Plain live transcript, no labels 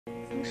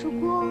Слышу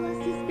голос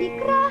из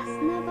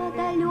прекрасного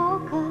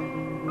далека,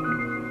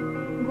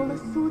 голос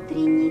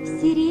утренний в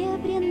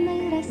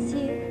серебряной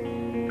росе.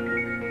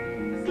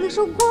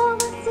 Слышу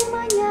голос и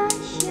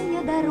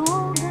манящая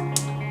дорога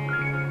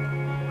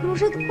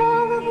кружит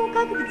голову,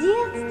 как в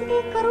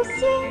детстве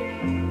карусель.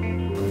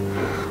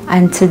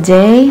 And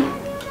today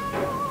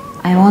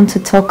I want to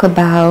talk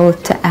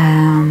about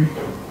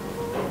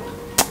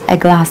a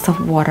glass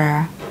of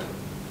water,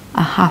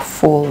 a half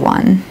full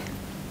one.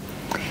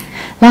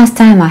 Last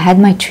time I had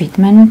my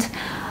treatment,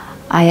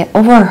 I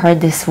overheard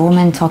this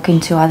woman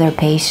talking to other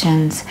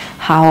patients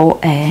how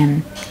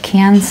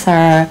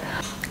cancer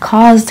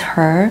caused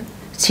her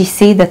to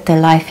see that their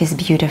life is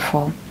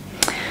beautiful.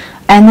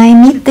 And I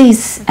meet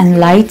these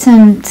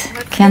enlightened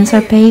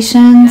cancer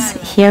patients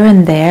here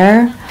and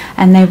there,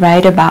 and they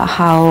write about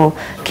how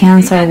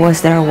cancer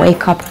was their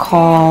wake-up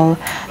call,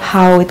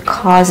 how it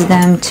caused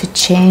them to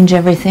change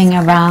everything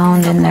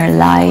around in their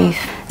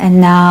life, and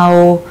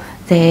now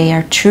they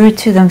are true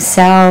to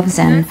themselves,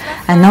 and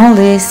all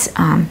this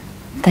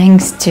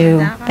thanks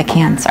to the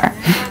cancer.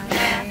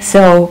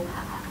 So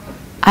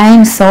I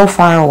am so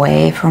far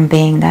away from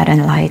being that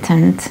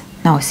enlightened.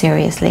 No,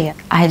 seriously,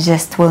 I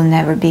just will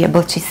never be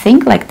able to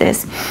think like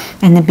this.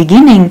 In the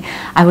beginning,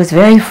 I was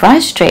very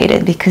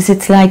frustrated because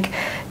it's like,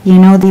 you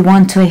know, they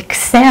want to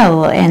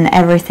excel in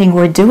everything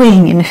we're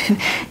doing. And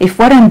if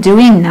what I'm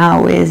doing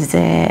now is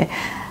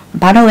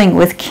battling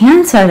with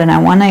cancer, then I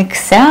want to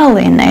excel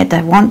in it.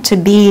 I want to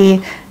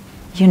be,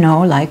 you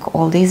know, like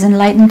all these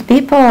enlightened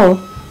people.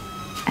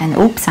 And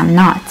oops, I'm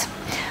not.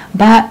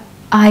 But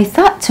I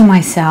thought to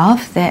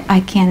myself that I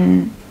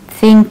can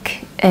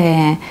think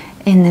in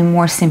a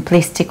more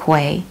simplistic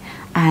way,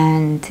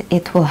 and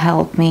it will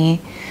help me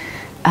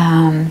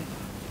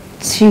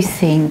to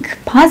think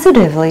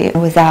positively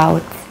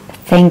without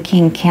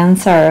thanking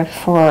cancer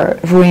for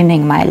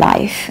ruining my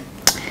life.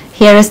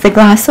 Here is the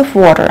glass of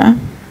water,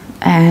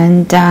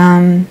 and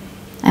I'm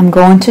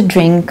going to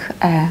drink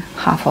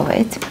half of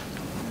it.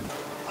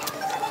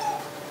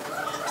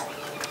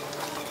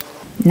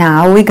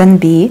 Now we're going to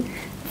be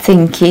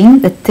thinking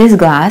that this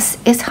glass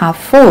is half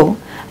full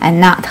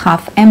and not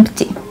half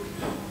empty.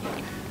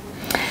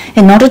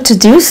 In order to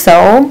do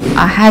so,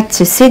 I had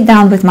to sit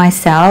down with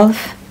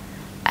myself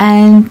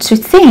and to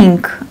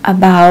think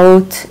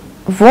about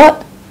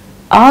what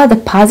are the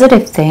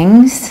positive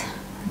things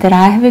that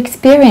I have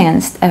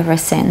experienced ever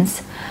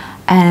since.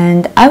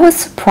 And I was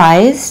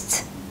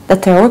surprised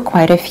that there were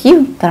quite a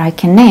few that I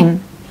can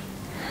name.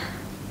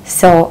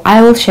 So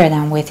I will share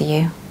them with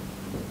you.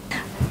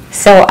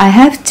 So I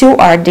have 2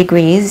 art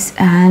degrees,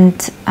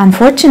 and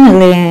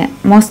unfortunately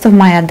most of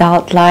my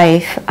adult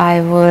life I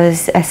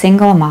was a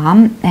single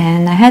mom,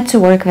 and I had to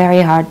work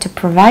very hard to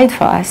provide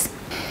for us.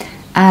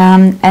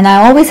 And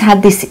I always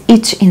had this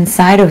itch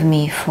inside of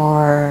me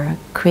for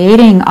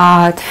creating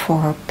art,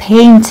 for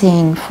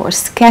painting, for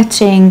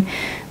sketching,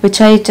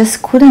 which I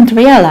just couldn't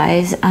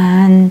realize.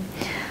 And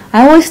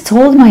I always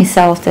told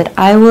myself that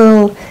I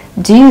will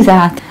do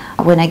that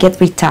when I get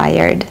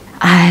retired.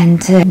 And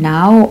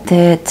now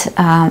that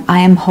I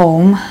am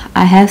home,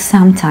 I have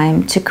some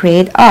time to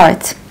create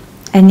art.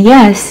 And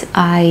yes,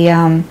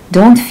 I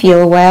don't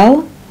feel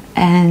well,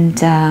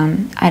 and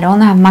I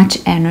don't have much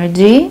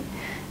energy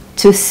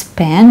to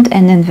spend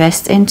and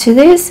invest into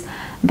this.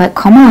 But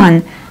come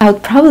on, I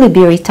would probably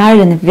be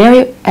retired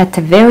at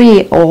a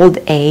very old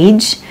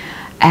age,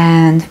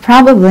 and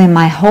probably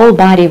my whole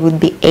body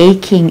would be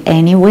aching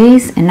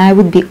anyways, and I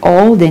would be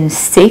old and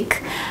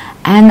sick,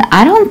 and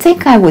I don't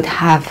think I would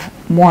have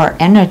more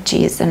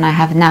energies than I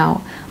have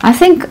now. I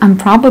think I'm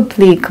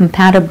probably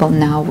compatible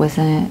now with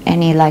an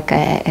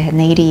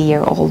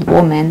 80-year-old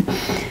woman,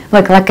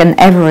 like an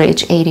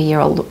average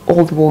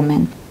 80-year-old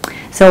woman.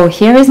 So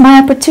here is my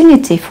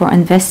opportunity for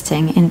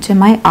investing into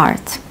my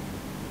art.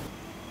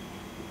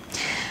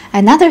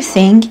 Another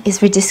thing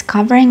is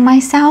rediscovering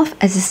myself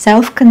as a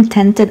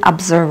self-contented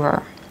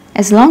observer.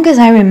 As long as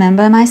I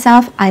remember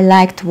myself, I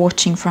liked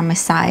watching from a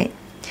side.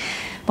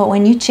 But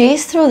when you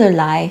chase through the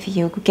life,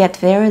 you get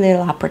very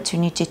little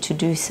opportunity to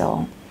do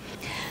so.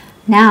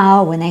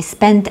 Now, when I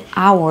spend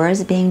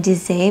hours being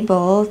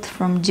disabled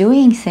from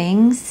doing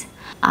things,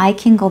 I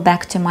can go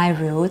back to my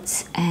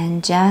roots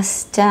and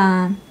just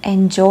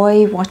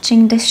enjoy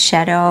watching the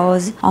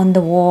shadows on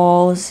the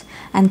walls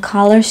and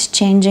colors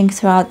changing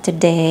throughout the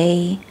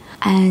day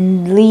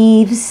and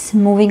leaves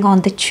moving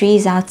on the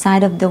trees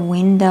outside of the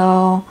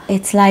window.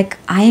 It's like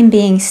I am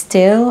being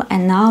still,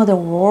 and now the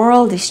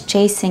world is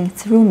chasing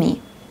through me.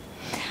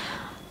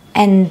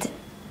 And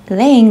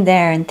laying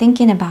there and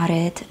thinking about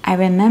it, I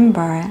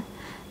remember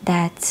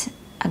that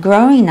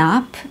growing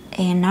up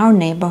in our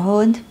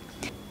neighborhood,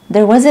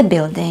 there was a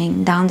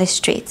building down the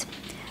street,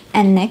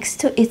 and next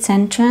to its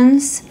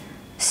entrance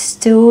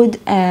stood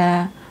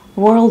a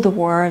World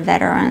War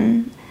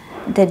veteran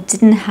that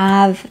didn't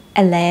have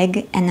a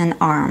leg and an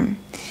arm.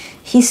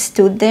 He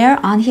stood there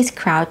on his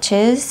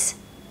crouches,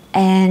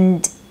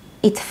 and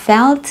it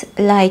felt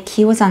like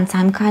he was on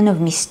some kind of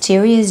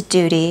mysterious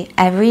duty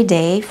every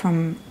day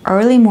from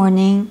early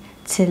morning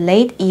to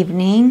late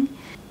evening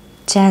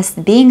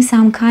just being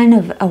some kind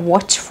of a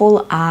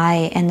watchful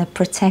eye and a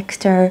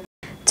protector.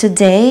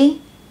 Today,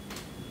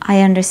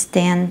 I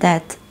understand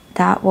that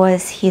that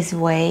was his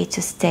way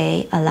to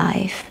stay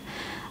alive.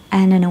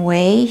 And in a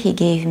way, he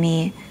gave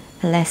me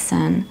a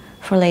lesson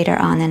for later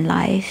on in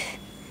life.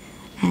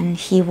 And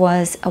he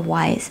was a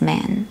wise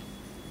man.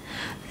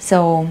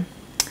 So,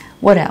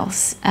 what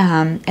else?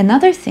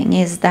 Another thing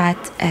is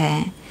that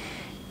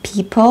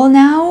people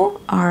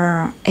now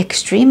are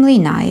extremely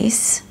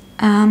nice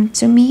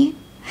to me,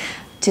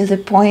 to the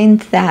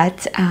point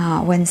that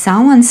when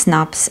someone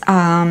snaps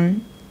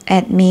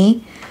at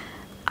me,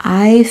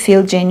 I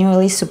feel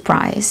genuinely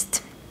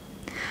surprised.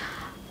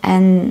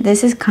 And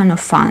this is kind of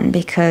fun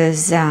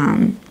because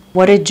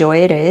what a joy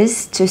it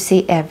is to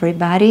see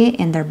everybody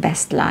in their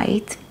best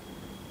light.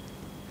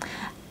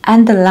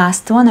 And the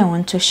last one I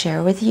want to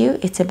share with you,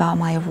 it's about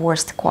my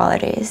worst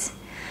qualities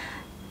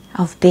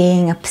of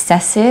being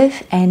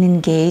obsessive and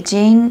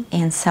engaging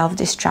in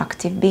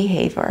self-destructive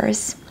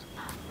behaviors,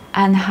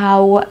 and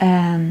how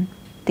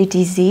the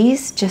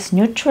disease just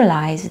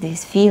neutralizes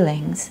these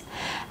feelings.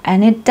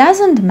 And it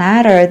doesn't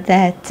matter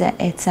that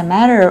it's a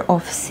matter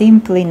of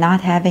simply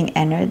not having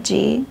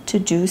energy to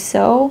do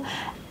so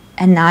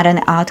and not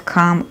an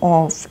outcome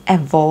of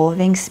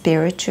evolving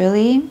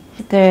spiritually.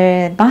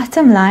 The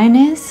bottom line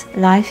is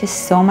life is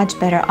so much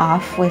better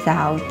off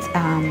without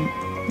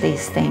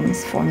these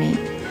things for me.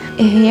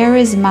 Here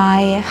is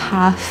my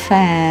half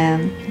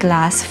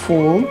glass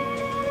full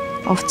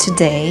of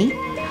today.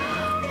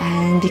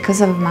 And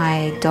because of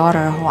my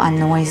daughter who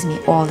annoys me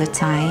all the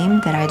time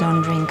that I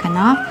don't drink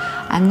enough,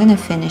 I'm gonna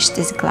finish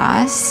this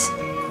glass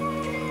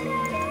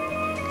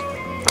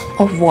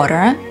of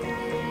water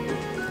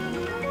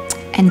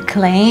and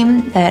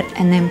claim that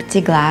an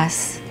empty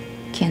glass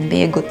can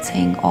be a good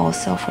thing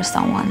also for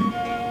someone.